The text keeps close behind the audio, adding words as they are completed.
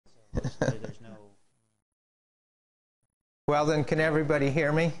There's no... Well, then, can everybody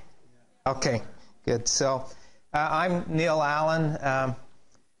hear me? Okay, good. So, I'm Niel Allen.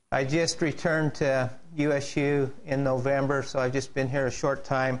 I just returned to USU in November, so I've just been here a short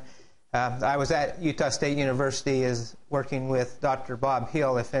time. I was at Utah State University working with Dr. Bob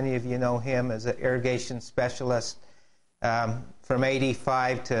Hill, if any of you know him, as an irrigation specialist from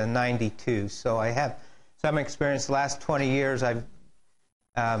 85 to 92. So I have some experience. The last 20 years I've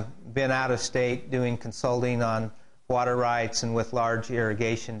been out of state doing consulting on water rights and with large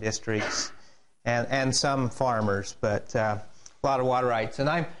irrigation districts and some farmers, but a lot of water rights. And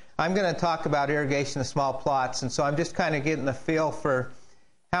I'm going to talk about irrigation of small plots, and so I'm just kind of getting the feel for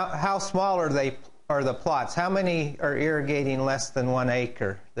how small are the plots? How many are irrigating less than 1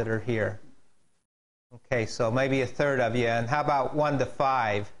 acre that are here? Okay, so maybe a third of you. And how about 1 to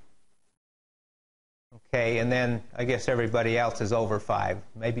 5? Okay, and then I guess everybody else is over 5.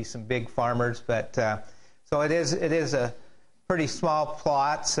 Maybe some big farmers, but so it is a pretty small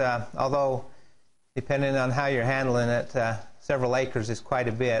plots. Although depending on how you're handling it, several acres is quite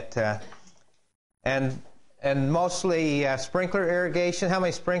a bit. And mostly sprinkler irrigation. How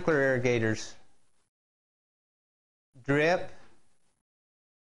many sprinkler irrigators? Drip.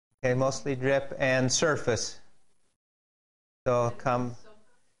 Okay, mostly drip and surface. So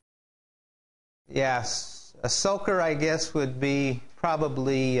yes, a soaker, I guess, would be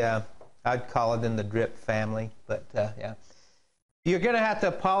probably, I'd call it in the drip family, but yeah. You're going to have to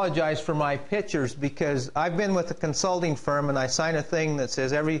apologize for my pictures because I've been with a consulting firm and I sign a thing that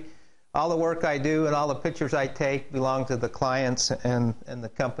says all the work I do and all the pictures I take belong to the clients and the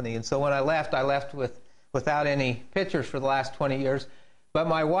company. And so when I left without any pictures for the last 20 years. But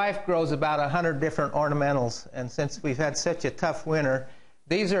my wife grows about 100 different ornamentals, and since we've had such a tough winter,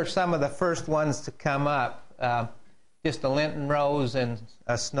 these are some of the first ones to come up. Just a Linton rose and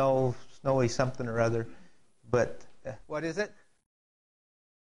a snowy something or other. But what is it?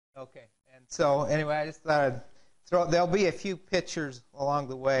 Okay. And so anyway, I just thought there'll be a few pictures along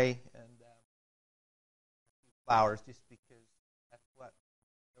the way and flowers, just because that's what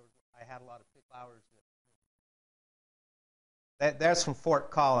I had a lot of flowers. That's from Fort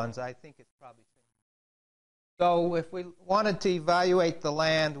Collins. I think it's probably similar. So if we wanted to evaluate the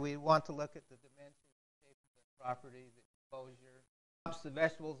land, we want to look at the dimensions, the shape of the property, the exposure. The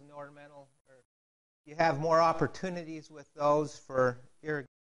vegetables and ornamental, you have more opportunities with those for irrigation.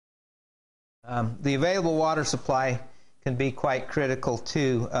 The available water supply can be quite critical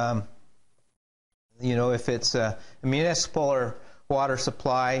too. If it's a municipal or water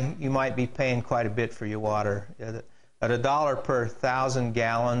supply, you might be paying quite a bit for your water. At $1 per 1,000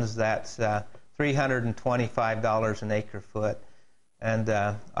 gallons, that's $325 an acre foot. And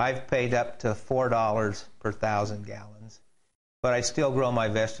I've paid up to $4 per 1,000 gallons. But I still grow my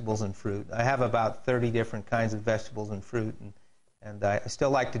vegetables and fruit. I have about 30 different kinds of vegetables and fruit, and I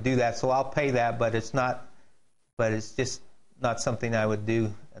still like to do that. So I'll pay that, but it's just not something I would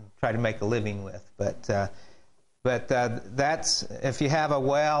do and try to make a living with. But that's, if you have a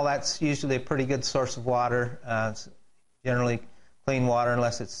well, that's usually a pretty good source of water. It's generally clean water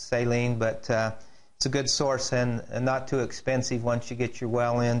unless it's saline, but it's a good source and not too expensive once you get your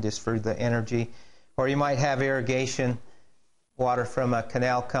well in, just for the energy. Or you might have irrigation water from a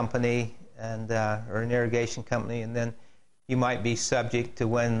canal company or an irrigation company, and then you might be subject to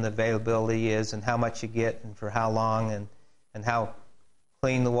when the availability is and how much you get and for how long and how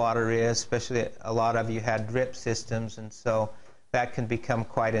clean the water is. Especially a lot of you had drip systems, and so that can become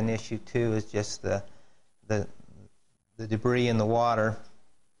quite an issue too, is just the debris in the water.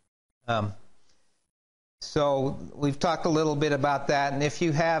 So we've talked a little bit about that, and if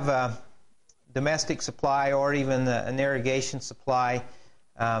you have a domestic supply or even an irrigation supply,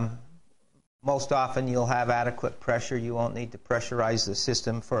 most often you'll have adequate pressure. You won't need to pressurize the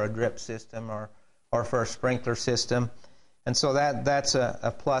system for a drip system or for a sprinkler system. And so that's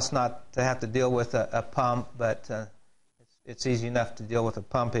a plus, not to have to deal with a pump, but it's easy enough to deal with a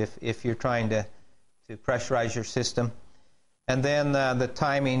pump if you're trying to pressurize your system. And then the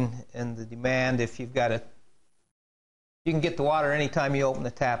timing and the demand, if you've got you can get the water anytime you open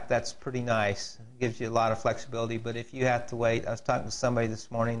the tap, that's pretty nice. It gives you a lot of flexibility. But if you have to wait, I was talking to somebody this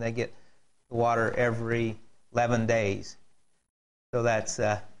morning, they get the water every 11 days. So that's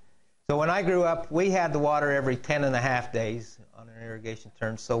so when I grew up, we had the water every 10.5 days on an irrigation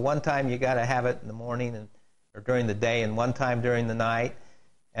term. So one time you got to have it in the morning or during the day, and one time during the night,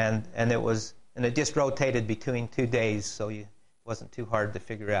 and it just rotated between 2 days, so it wasn't too hard to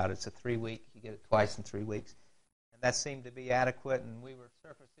figure out. It's a 3-week. You get it twice in 3 weeks. And that seemed to be adequate, and we were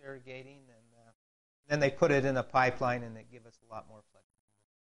surface irrigating, and then they put it in a pipeline, and it gave us a lot more flexibility.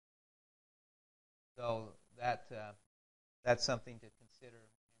 So that's something to consider in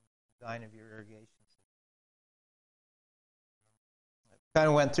the design of your irrigation system. I kind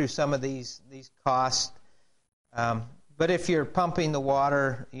of went through some of these costs. But if you're pumping the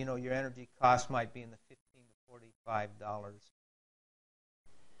water, your energy cost might be in the $15 to $45.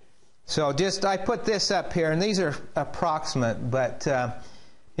 So I put this up here, and these are approximate, but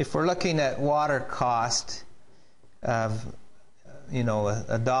if we're looking at water cost of,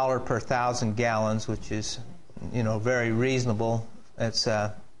 $1 per 1,000 gallons, which is, very reasonable. It's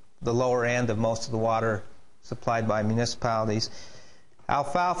the lower end of most of the water supplied by municipalities.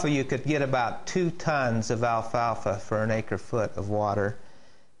 Alfalfa, you could get about 2 tons of alfalfa for an acre foot of water.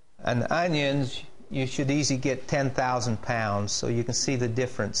 And onions, you should easily get 10,000 pounds, so you can see the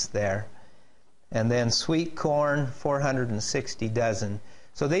difference there. And then sweet corn, 460 dozen.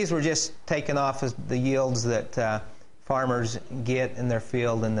 So these were just taken off as the yields that farmers get in their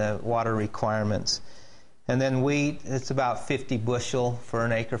field and the water requirements. And then wheat, it's about 50 bushel for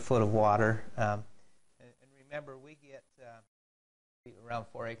an acre foot of water. And remember, we get around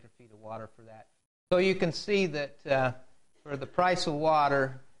 4 acre feet of water for that. So you can see that for the price of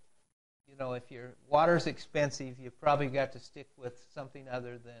water, if your water's expensive, you probably got to stick with something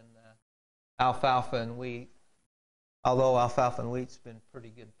other than alfalfa and wheat, although alfalfa and wheat's been pretty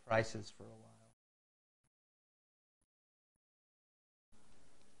good prices for a while.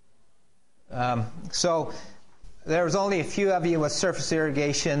 So there's only a few of you with surface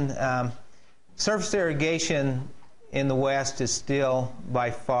irrigation. Surface irrigation in the West is still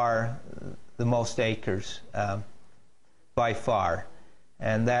by far the most acres, by far.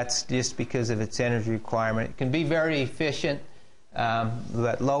 And that's just because of its energy requirement. It can be very efficient,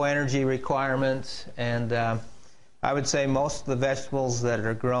 but low energy requirements. And I would say most of the vegetables that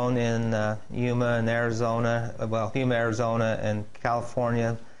are grown in Yuma and Arizona, Yuma, Arizona, and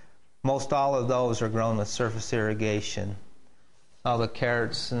California, most all of those are grown with surface irrigation. All the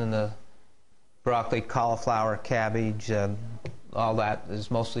carrots and the broccoli, cauliflower, cabbage, all that is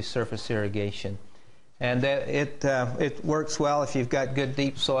mostly surface irrigation. And it works well if you've got good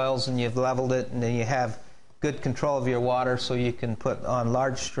deep soils and you've leveled it, and then you have good control of your water, so you can put on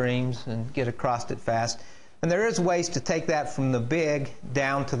large streams and get across it fast. And there is ways to take that from the big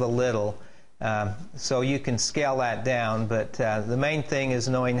down to the little, so you can scale that down. But the main thing is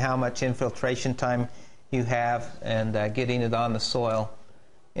knowing how much infiltration time you have and getting it on the soil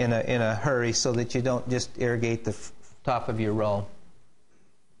in a hurry, so that you don't just irrigate the top of your row.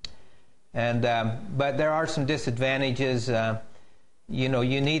 And but there are some disadvantages. You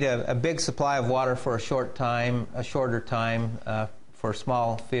need a big supply of water for a shorter time for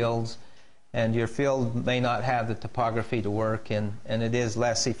small fields, and your field may not have the topography to work in, and it is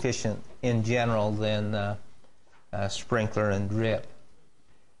less efficient in general than sprinkler and drip.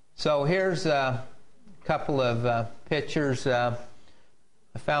 So here's a couple of pictures. I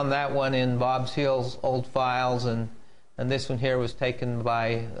found that one in Bob's Hill's old files, and this one here was taken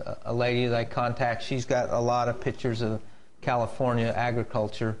by a lady that I contact. She's got a lot of pictures of California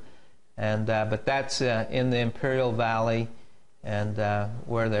agriculture, and but that's in the Imperial Valley, and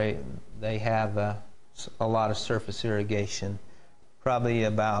where they have a lot of surface irrigation, probably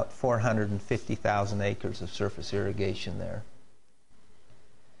about 450,000 acres of surface irrigation there.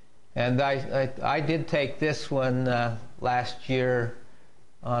 And I did take this one last year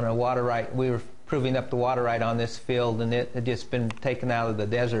on a water right. We were proving up the water right on this field, and it had just been taken out of the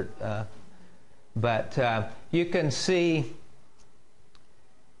desert. But you can see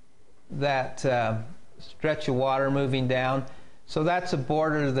that stretch of water moving down. So that's a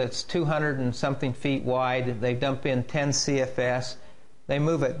border that's 200 and something feet wide. They dump in 10 CFS. They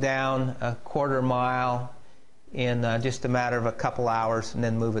move it down a quarter mile in just a matter of a couple hours, and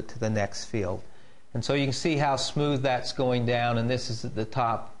then move it to the next field. And so you can see how smooth that's going down, and this is at the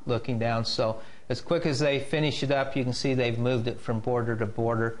top looking down. So as quick as they finish it up, you can see they've moved it from border to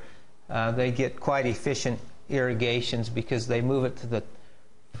border. They get quite efficient irrigations because they move it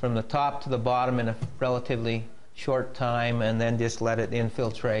from the top to the bottom in a relatively short time, and then just let it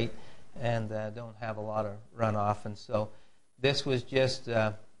infiltrate and don't have a lot of runoff. And so this was just,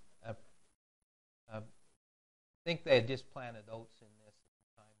 I think they had just planted oats in this at the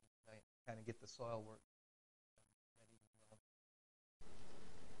time to kind of get the soil work ready to go.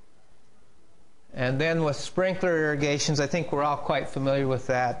 And then with sprinkler irrigations, I think we're all quite familiar with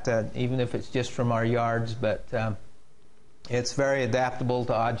that, even if it's just from our yards, but it's very adaptable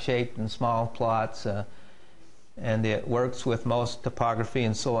to odd-shaped and small plots, and it works with most topography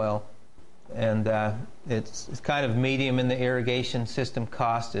and soil. And it's kind of medium in the irrigation system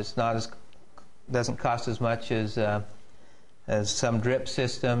cost. It's not doesn't cost as much as some drip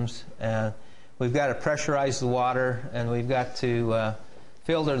systems. we've got to pressurize the water, and we've got to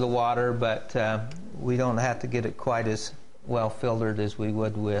filter the water, but we don't have to get it quite as well filtered as we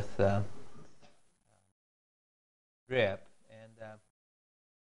would with drip.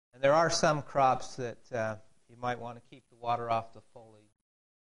 And there are some crops that you might want to keep the water off the foliage.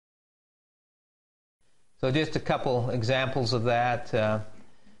 So just a couple examples of that.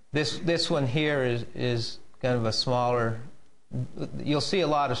 This one here is kind of a smaller. You'll see a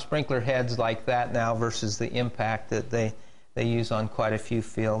lot of sprinkler heads like that now versus the impact that they use on quite a few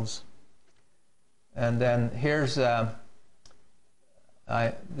fields. And then here's this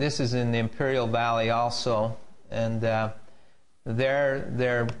is in the Imperial Valley also, and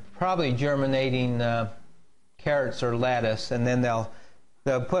they're probably germinating carrots or lettuce, and then they'll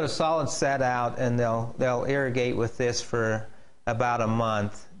put a solid set out, and they'll irrigate with this for about a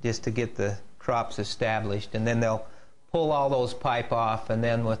month just to get the crops established, and then they'll pull all those pipe off, and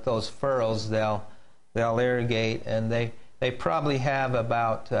then with those furrows they'll irrigate, and they probably have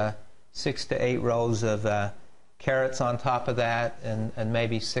about 6 to 8 rows of carrots on top of that, and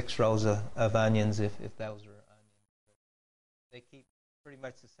maybe 6 rows of onions if those are onions. They keep pretty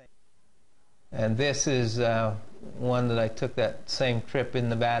much the same. And this is one that I took that same trip in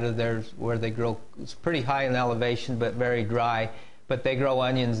Nevada. There's where they grow. It's pretty high in elevation, but very dry. But they grow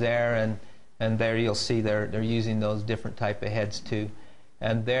onions there, and there you'll see they're using those different type of heads too.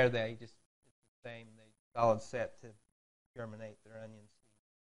 And there they just it's the same. They solid set to germinate their onion seeds.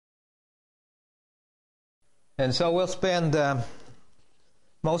 And so we'll spend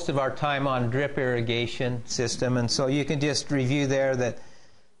most of our time on drip irrigation system. And so you can just review there that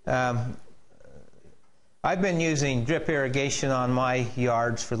I've been using drip irrigation on my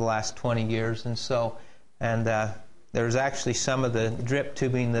yards for the last 20 years, and there's actually some of the drip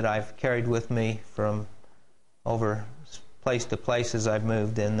tubing that I've carried with me from over place to place as I've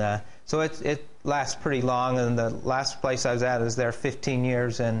moved, and so it lasts pretty long. And the last place I was at is there 15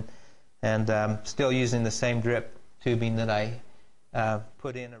 years, and still using the same drip tubing that I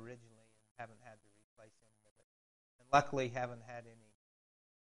put in originally, and haven't had to replace any of it. And luckily, haven't had any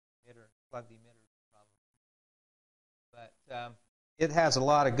plugged emitters. But it has a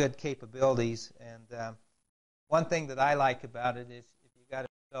lot of good capabilities, and one thing that I like about it is if you got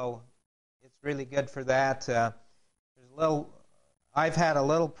it, so it's really good for that. I've had a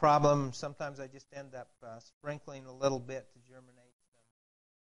little problem. Sometimes I just end up sprinkling a little bit to germinate some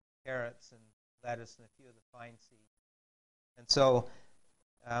carrots and lettuce and a few of the fine seeds, and so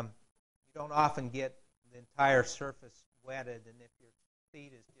you don't often get the entire surface wetted. And if your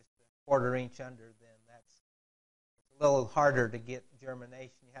seed is just a 1/4 inch under, then it's a little harder to get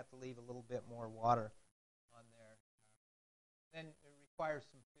germination. You have to leave a little bit more water on there. Then it requires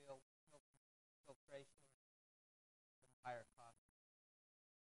some filtration, some higher cost.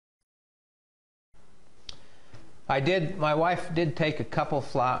 My wife did take a couple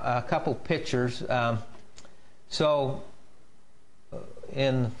pictures. So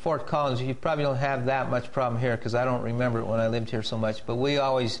in Fort Collins, you probably don't have that much problem here because I don't remember it when I lived here so much. But we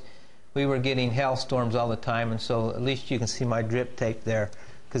were getting hailstorms all the time, and so at least you can see my drip tape there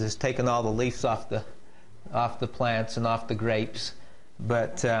because it's taken all the leaves off the plants and off the grapes.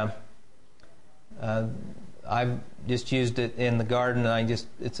 But I've just used it in the garden, and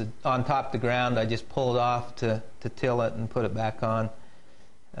it's on top of the ground. I just pull it off to till it and put it back on.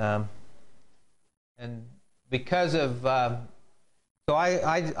 And because of so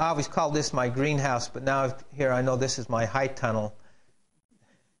I always call this my greenhouse, but now here I know this is my high tunnel.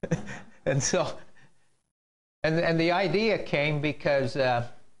 And so, and the idea came because I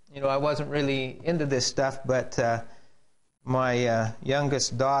wasn't really into this stuff, but my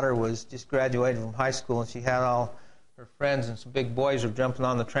youngest daughter was just graduated from high school, and she had all her friends, and some big boys were jumping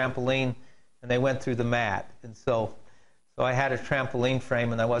on the trampoline, and they went through the mat, and so I had a trampoline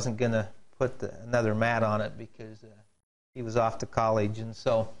frame, and I wasn't going to put another mat on it because he was off to college, and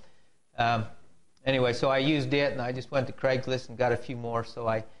so. Anyway, so I used it, and I just went to Craigslist and got a few more.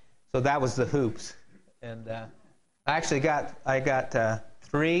 So that was the hoops, and I got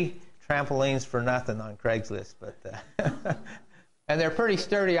 3 trampolines for nothing on Craigslist, but and they're pretty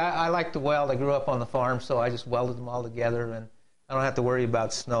sturdy. I like to weld. I grew up on the farm, so I just welded them all together, and I don't have to worry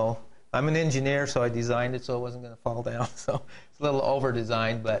about snow. I'm an engineer, so I designed it so it wasn't going to fall down. So it's a little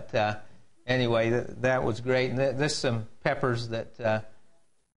over-designed, but anyway, that was great. And there's some peppers that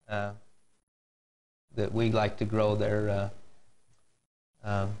we like to grow there.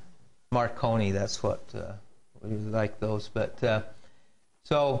 Marconi, that's what we like those. But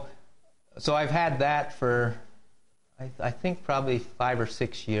so I've had that for I think probably 5 or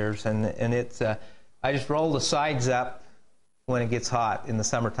 6 years, and it's I just roll the sides up when it gets hot in the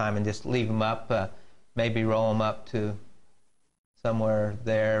summertime and just leave them up, maybe roll them up to somewhere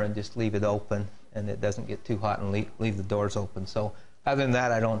there and just leave it open, and it doesn't get too hot, and leave the doors open. So other than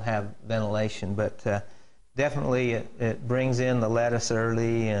that, I don't have ventilation, but definitely it brings in the lettuce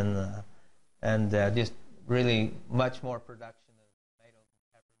early, and just really much more production of tomatoes and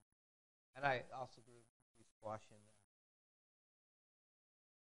peppers. And I also grew squash in there.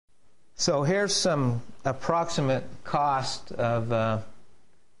 So here's some approximate cost of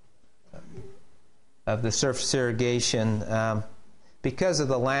the surface irrigation. Because of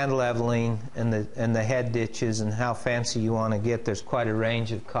the land leveling and the head ditches and how fancy you want to get, there's quite a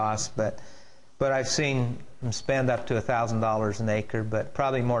range of costs. But I've seen them spend up to $1,000 an acre. But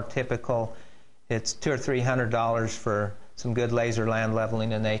probably more typical, it's $200 or $300 for some good laser land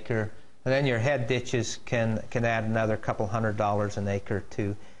leveling an acre, and then your head ditches can add another couple $100 an acre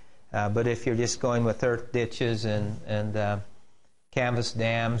too. But if you're just going with earth ditches and canvas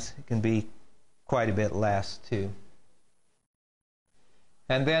dams, it can be quite a bit less too.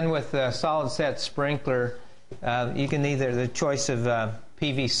 And then with the solid set sprinkler, you can either, the choice of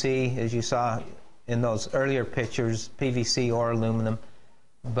PVC, as you saw in those earlier pictures, PVC or aluminum,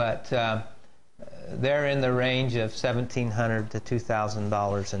 but they're in the range of $1,700 to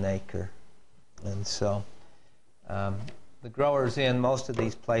 $2,000 an acre. And so the growers in most of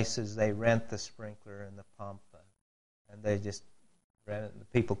these places, they rent the sprinkler and the pump, and they just rent it, and the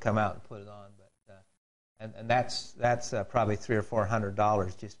people come out and put it on. And that's probably $300 or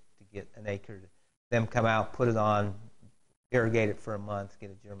 $400 just to get an acre. Them come out, put it on, irrigate it for a month, get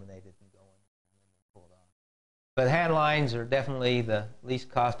it germinated and going, and then pull it off. But hand lines are definitely the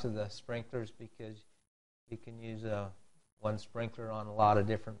least cost of the sprinklers, because you can use one sprinkler on a lot of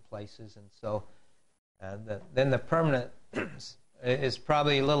different places. And so then the permanent is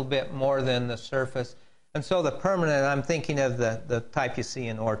probably a little bit more than the surface. And so the permanent, I'm thinking of the type you see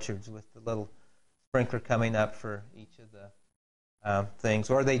in orchards with the little sprinkler coming up for each of the things,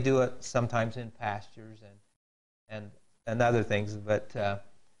 or they do it sometimes in pastures and other things, but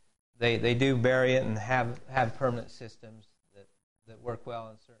they do bury it and have permanent systems that work well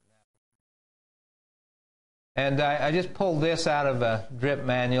in certain applications. And I just pulled this out of a drip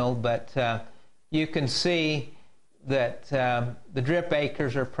manual, but you can see that the drip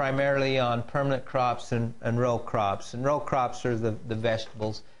acres are primarily on permanent crops and row crops, and row crops are the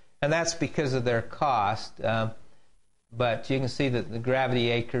vegetables. And that's because of their cost, but you can see that the gravity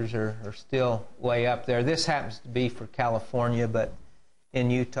acres are still way up there. This happens to be for California, but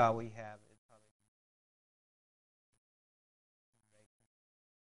in Utah we have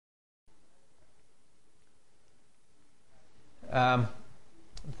it.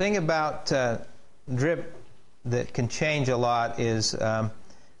 The thing about drip that can change a lot is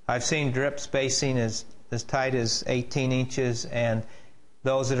I've seen drip spacing as tight as 18 inches, and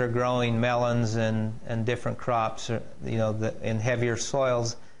those that are growing melons and different crops, in heavier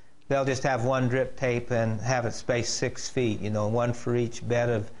soils, they'll just have one drip tape and have it spaced 6 feet, one for each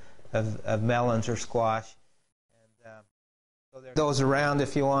bed of melons or squash. And so there goes around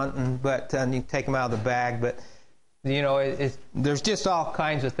if you want, but you can take them out of the bag. But there's just all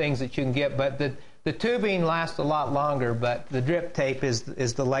kinds of things that you can get. But the tubing lasts a lot longer, but the drip tape is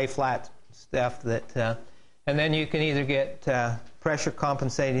the lay flat stuff that. And then you can either get pressure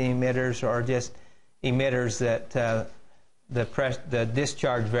compensating emitters or just emitters that the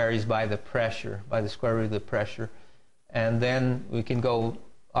discharge varies by the pressure, by the square root of the pressure. And then we can go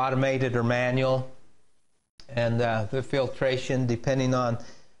automated or manual. And the filtration, depending on if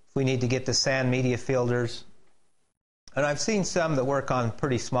we need to get the sand media filters. And I've seen some that work on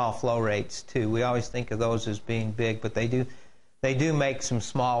pretty small flow rates too. We always think of those as being big, but they do make some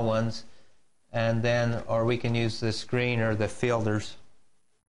small ones. And then, or we can use the screen or the filters.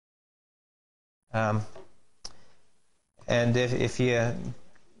 And if you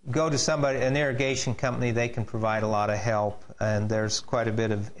go to an irrigation company, they can provide a lot of help. And there's quite a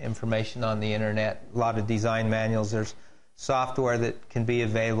bit of information on the internet, a lot of design manuals. There's software that can be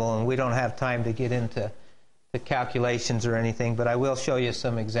available, and we don't have time to get into the calculations or anything, but I will show you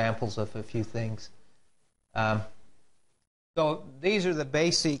some examples of a few things. So these are the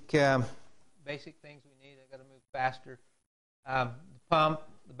basic things we need. I've got to move faster. The pump,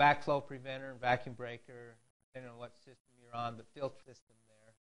 the backflow preventer, and vacuum breaker, depending on what system you're on, the filter system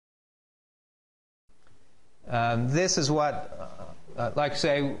there. This is what, like I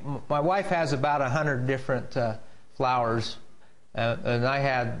say, my wife has about 100 different flowers,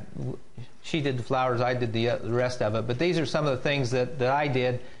 and she did the flowers, I did the rest of it. But these are some of the things that I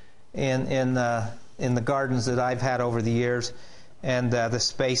did in the gardens that I've had over the years, and the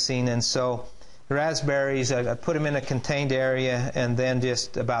spacing. And so raspberries, I put them in a contained area and then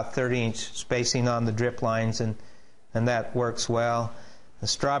just about 30-inch spacing on the drip lines, and that works well. The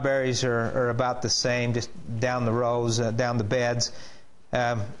strawberries are about the same, just down the rows, down the beds.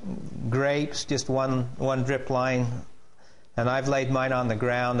 Grapes, just one drip line, and I've laid mine on the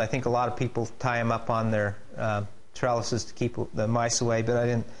ground. I think a lot of people tie them up on their trellises to keep the mice away, but I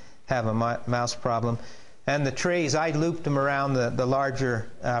didn't have a mouse problem. And the trees, I looped them around the larger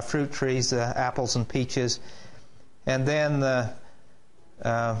fruit trees, the apples and peaches. And then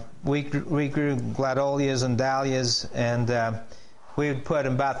we grew gladolias and dahlias, and we would put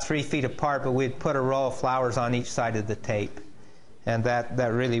them about 3 feet apart, but we'd put a row of flowers on each side of the tape. And that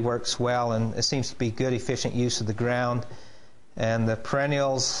really works well, and it seems to be good, efficient use of the ground. And the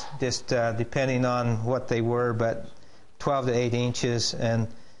perennials, just depending on what they were, but 12 to 8 inches. And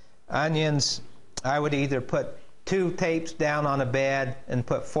onions, I would either put 2 tapes down on a bed and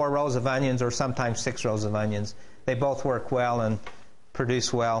put 4 rows of onions, or sometimes 6 rows of onions. They both work well and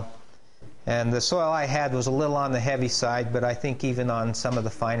produce well. And the soil I had was a little on the heavy side, but I think even on some of the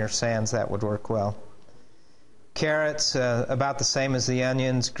finer sands that would work well. Carrots, about the same as the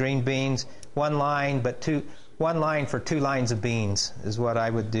onions. Green beans, 1 line, but 1 line for 2 lines of beans is what I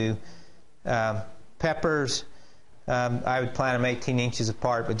would do. Peppers, I would plant them 18 inches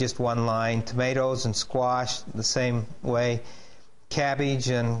apart, but just 1 line. Tomatoes and squash, the same way. Cabbage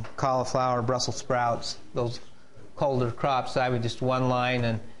and cauliflower, Brussels sprouts, those colder crops, I would just 1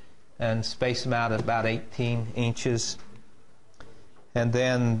 line and space them out at about 18 inches. And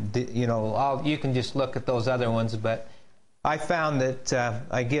then, you can just look at those other ones, but I found that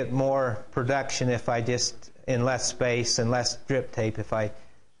I get more production if I just, in less space and less drip tape, if I,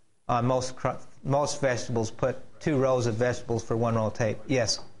 on most vegetables, put 2 rows of vegetables for 1 row of tape.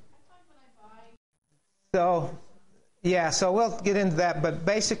 Yes? So we'll get into that, but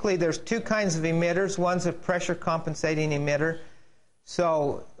basically there's 2 kinds of emitters. One's a pressure compensating emitter.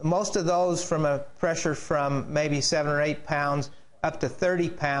 So most of those from a pressure from maybe 7 or 8 pounds up to 30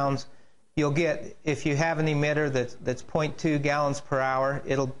 pounds, you'll get, if you have an emitter that's 0.2 gallons per hour,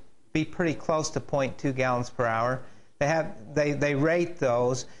 it'll be pretty close to 0.2 gallons per hour. They rate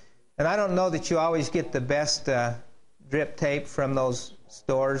those, and I don't know that you always get the best drip tape from those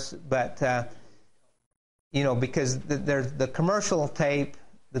stores, but because the commercial tape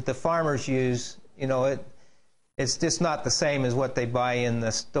that the farmers use, it's just not the same as what they buy in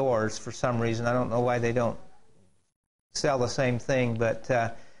the stores for some reason. I don't know why they don't sell the same thing, but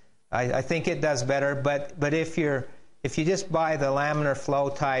I think it does better. But if you just buy the laminar flow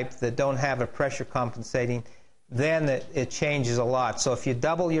type that don't have a pressure compensating, then it changes a lot. So if you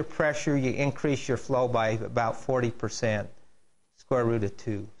double your pressure, you increase your flow by about 40%, square root of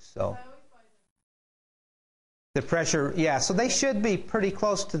 2. So the pressure, so they should be pretty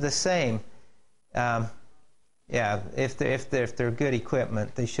close to the same. If they're good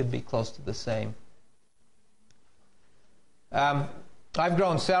equipment, they should be close to the same. I've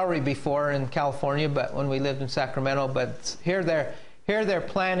grown celery before in California, but when we lived in Sacramento. But here they're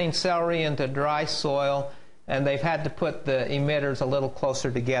planting celery into dry soil, and they've had to put the emitters a little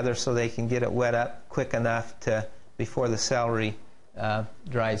closer together so they can get it wet up quick enough before the celery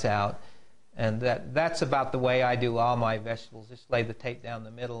dries out. And that's about the way I do all my vegetables. Just lay the tape down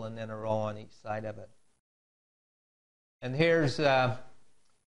the middle and then a row on each side of it. And here's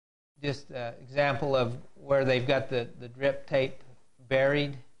just an example of where they've got the drip tape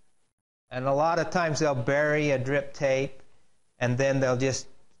buried. And a lot of times they'll bury a drip tape and then they'll just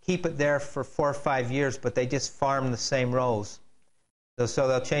keep it there for 4 or 5 years, but they just farm the same rows. So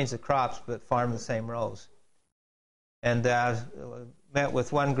they'll change the crops but farm the same rows. And met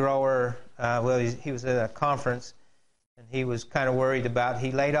with one grower, he was at a conference, and he was kind of worried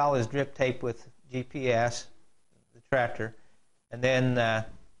he laid all his drip tape with GPS, the tractor, and then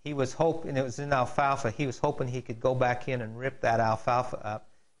he was hoping, it was in alfalfa, he was hoping he could go back in and rip that alfalfa up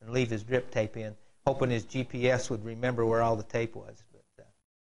and leave his drip tape in, hoping his GPS would remember where all the tape was.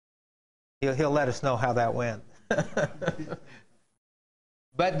 But he'll let us know how that went.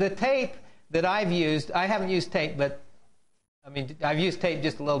 But the tape that I've used, I haven't used tape, but I've used tape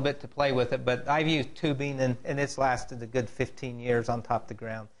just a little bit to play with it, but I've used tubing, and it's lasted a good 15 years on top of the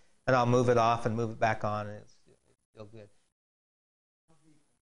ground. And I'll move it off and move it back on, and it's still good.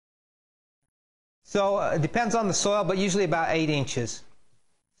 So it depends on the soil, but usually about 8 inches,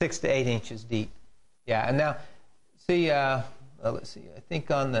 6 to 8 inches deep. Yeah, and now, see, let's see, I think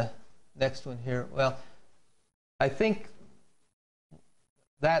on the next one here, well, I think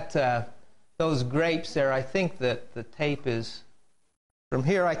that those grapes there, I think that the tape is, from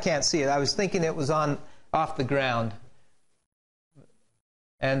here I can't see it. I was thinking it was off the ground.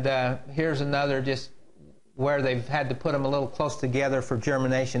 And here's another just where they've had to put them a little close together for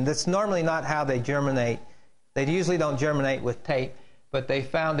germination. That's normally not how they germinate. They usually don't germinate with tape, but they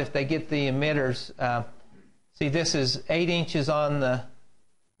found if they get the emitters, see, this is 8 inches on the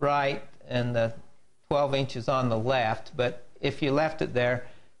right and 12 inches on the left, but if you left it there,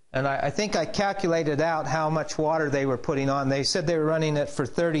 and I think I calculated out how much water they were putting on. They said they were running it for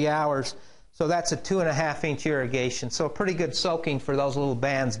 30 hours, so that's a 2.5 inch irrigation. So a pretty good soaking for those little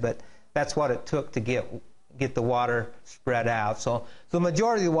bands, but that's what it took to get the water spread out. So the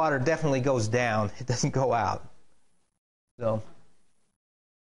majority of the water definitely goes down. It doesn't go out. So,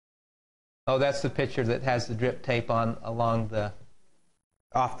 oh, that's the picture that has the drip tape on along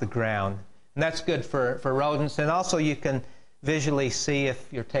off the ground. And that's good for rodents. And also you can visually see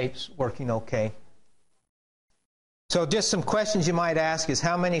if your tape's working okay. So just some questions you might ask is,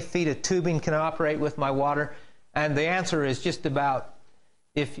 how many feet of tubing can I operate with my water? And the answer is just about,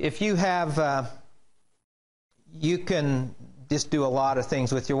 if you have, you can just do a lot of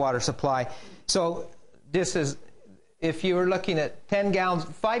things with your water supply. So this is, if you were looking at 10 gallons,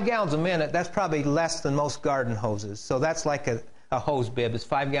 5 gallons a minute, that's probably less than most garden hoses. So that's like a hose bib, is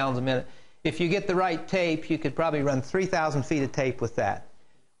 5 gallons a minute. If you get the right tape, you could probably run 3,000 feet of tape with that.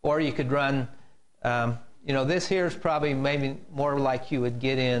 Or you could run, you know, this here is probably maybe more like you would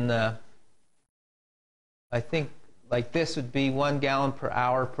get in, I think, like this would be 1 gallon per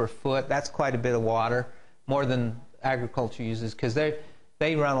hour per foot. That's quite a bit of water, more than agriculture uses, because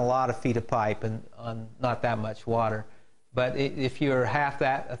they run a lot of feet of pipe and on not that much water. But if you're half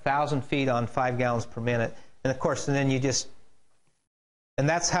that, 1,000 feet on 5 gallons per minute, and of course, and then you just, and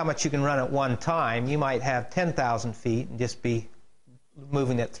that's how much you can run at one time. You might have 10,000 feet and just be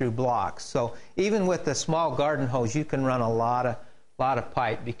moving it through blocks. So even with the small garden hose, you can run a lot of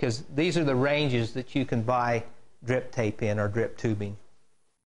pipe, because these are the ranges that you can buy drip tape in, or drip tubing.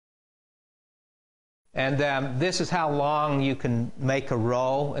 And this is how long you can make a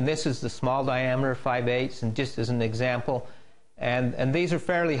row, and this is the small diameter, 5/8, and just as an example. And these are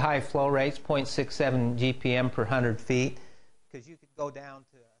fairly high flow rates, 0.67 GPM per 100 feet, because you could go down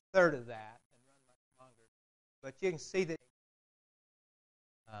to a third of that and run much longer. But you can see the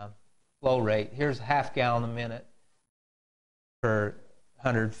flow rate. Here's a half gallon a minute per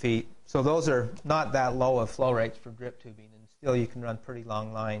 100 feet. So those are not that low of flow rates for drip tubing, and still you can run pretty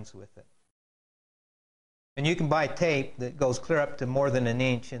long lines with it. And you can buy tape that goes clear up to more than 1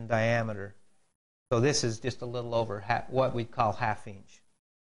 inch in diameter. So this is just a little over what we'd call 1/2 inch.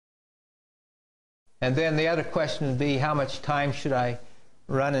 And then the other question would be, how much time should I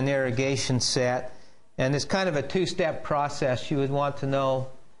run an irrigation set? And it's kind of a two-step process. You would want to know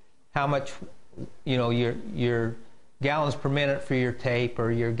how much, you know, your gallons per minute for your tape,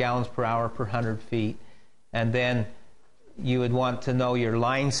 or your gallons per hour per 100 feet. And then you would want to know your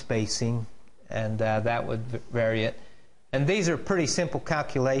line spacing, and that would vary it. And these are pretty simple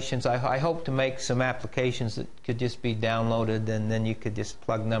calculations. I hope to make some applications that could just be downloaded, and then you could just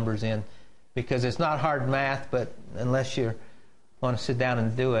plug numbers in, because it's not hard math, but unless you want to sit down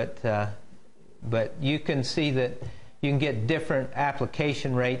and do it. But you can see that you can get different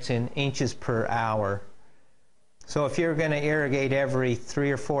application rates in inches per hour. So if you're going to irrigate every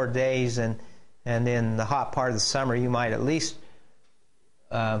 3 or 4 days, and in the hot part of the summer, you might at least,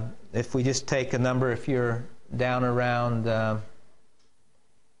 if we just take a number, if you're down around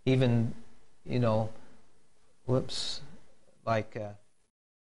even, you know, like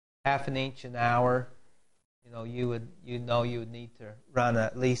 1/2 inch an hour, you know, you would need to run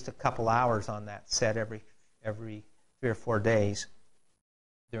at least a couple hours on that set every 3 or 4 days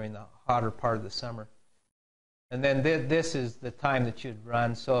during the hotter part of the summer. And then this is the time that you'd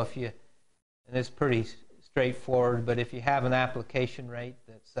run. So if you, and it's pretty straightforward, but if you have an application rate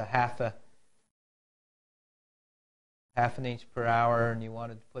that's a half an inch per hour, and you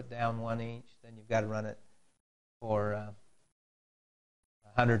wanted to put down 1 inch, then you've got to run it for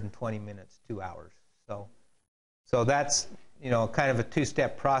 120 minutes, 2 hours. So that's, you know, kind of a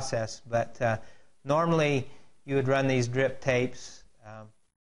two-step process. But normally you would run these drip tapes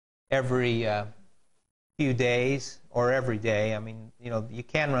every few days, or every day. I mean, you know, you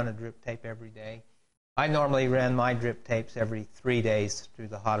can run a drip tape every day. I normally ran my drip tapes every 3 days through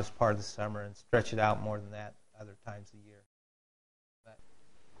the hottest part of the summer, and stretch it out more than that other times of the year.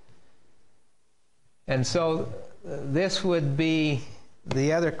 And so this would be,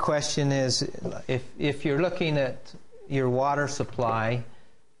 the other question is, if you're looking at your water supply,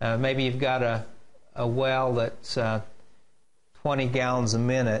 maybe you've got a well that's 20 gallons a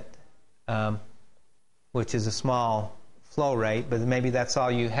minute, which is a small flow rate, but maybe that's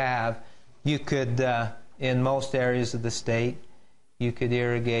all you have. You could, in most areas of the state, you could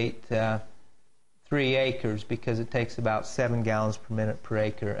irrigate 3 acres because it takes about 7 gallons per minute per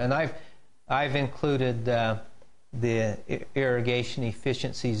acre. And I've included the irrigation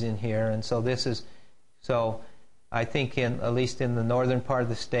efficiencies in here, and so this is, so I think at least in the northern part of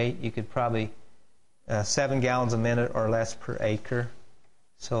the state you could probably 7 gallons a minute or less per acre.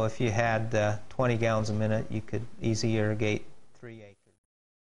 So if you had 20 gallons a minute, you could easily irrigate 3 acres.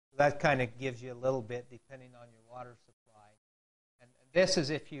 So that kind of gives you a little bit depending on your water supply. And this is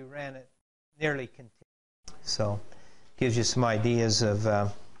if you ran it nearly continuous. So gives you some ideas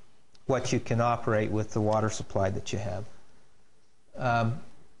of what you can operate with the water supply that you have.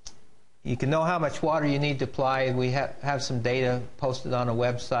 You can know how much water you need to apply. We have some data posted on a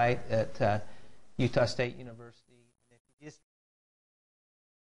website at Utah State University. And if you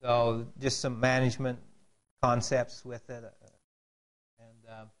just some management concepts with it.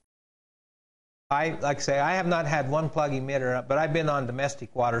 Like I say, I have not had one plug emitter, but I've been on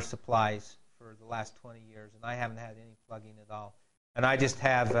domestic water supplies for the last 20 years, and I haven't had any plugging at all. And I just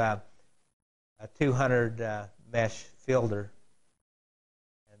have a 200 mesh filter.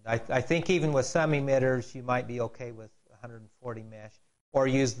 And I think even with some emitters, you might be okay with 140 mesh, or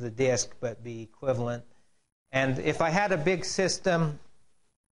use the disc but be equivalent. And if I had a big system,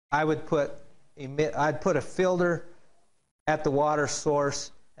 I'd put a filter at the water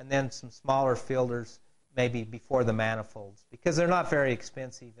source, and then some smaller filters maybe before the manifolds, because they're not very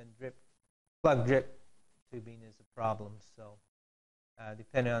expensive, and plug drip tubing is a problem. So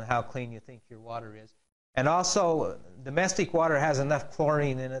depending on how clean you think your water is. And also, domestic water has enough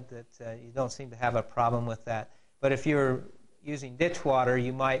chlorine in it that you don't seem to have a problem with that. But if you're using ditch water,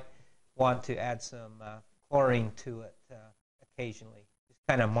 you might want to add some chlorine to it occasionally. Just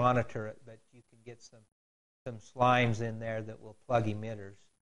kind of monitor it, but you can get some slimes in there that will plug emitters.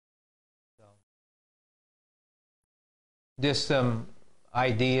 So, just some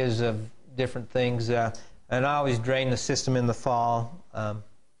ideas of different things. And I always drain the system in the fall.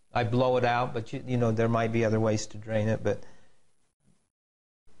 I blow it out, but you know there might be other ways to drain it, but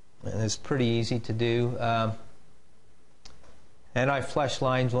it's pretty easy to do. And I flush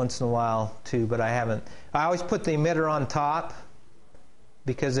lines once in a while too, but I haven't. I always put the emitter on top,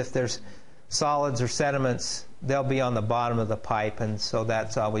 because if there's solids or sediments, they'll be on the bottom of the pipe, and so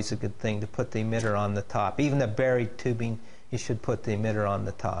that's always a good thing to put the emitter on the top. Even the buried tubing, you should put the emitter on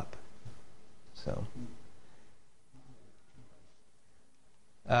the top. So.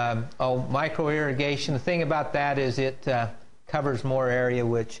 Micro irrigation. The thing about that is it covers more area,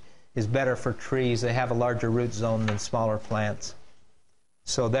 which is better for trees. They have a larger root zone than smaller plants.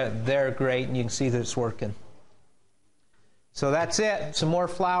 So they're great, and you can see that it's working. So that's it. Some more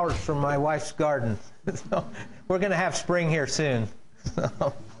flowers from my wife's garden. So we're going to have spring here soon.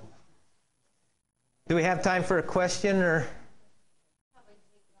 Do we have time for a question, or?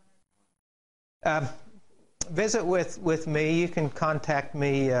 Visit with me. You can contact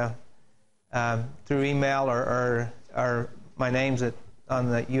me through email or my name's on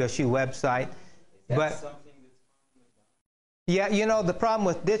the USU website. But yeah, you know, the problem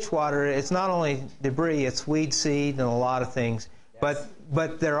with ditch water, it's not only debris, it's weed seed and a lot of things.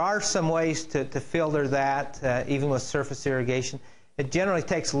 But there are some ways to filter that, even with surface irrigation. It generally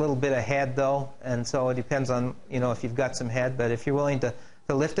takes a little bit of head, though, and so it depends on, you know, if you've got some head. But if you're willing to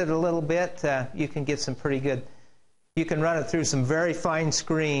lift it a little bit, you can get some pretty good. You can run it through some very fine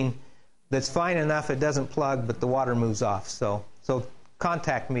screen that's fine enough it doesn't plug, but the water moves off. So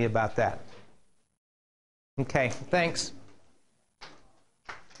contact me about that. Okay, thanks.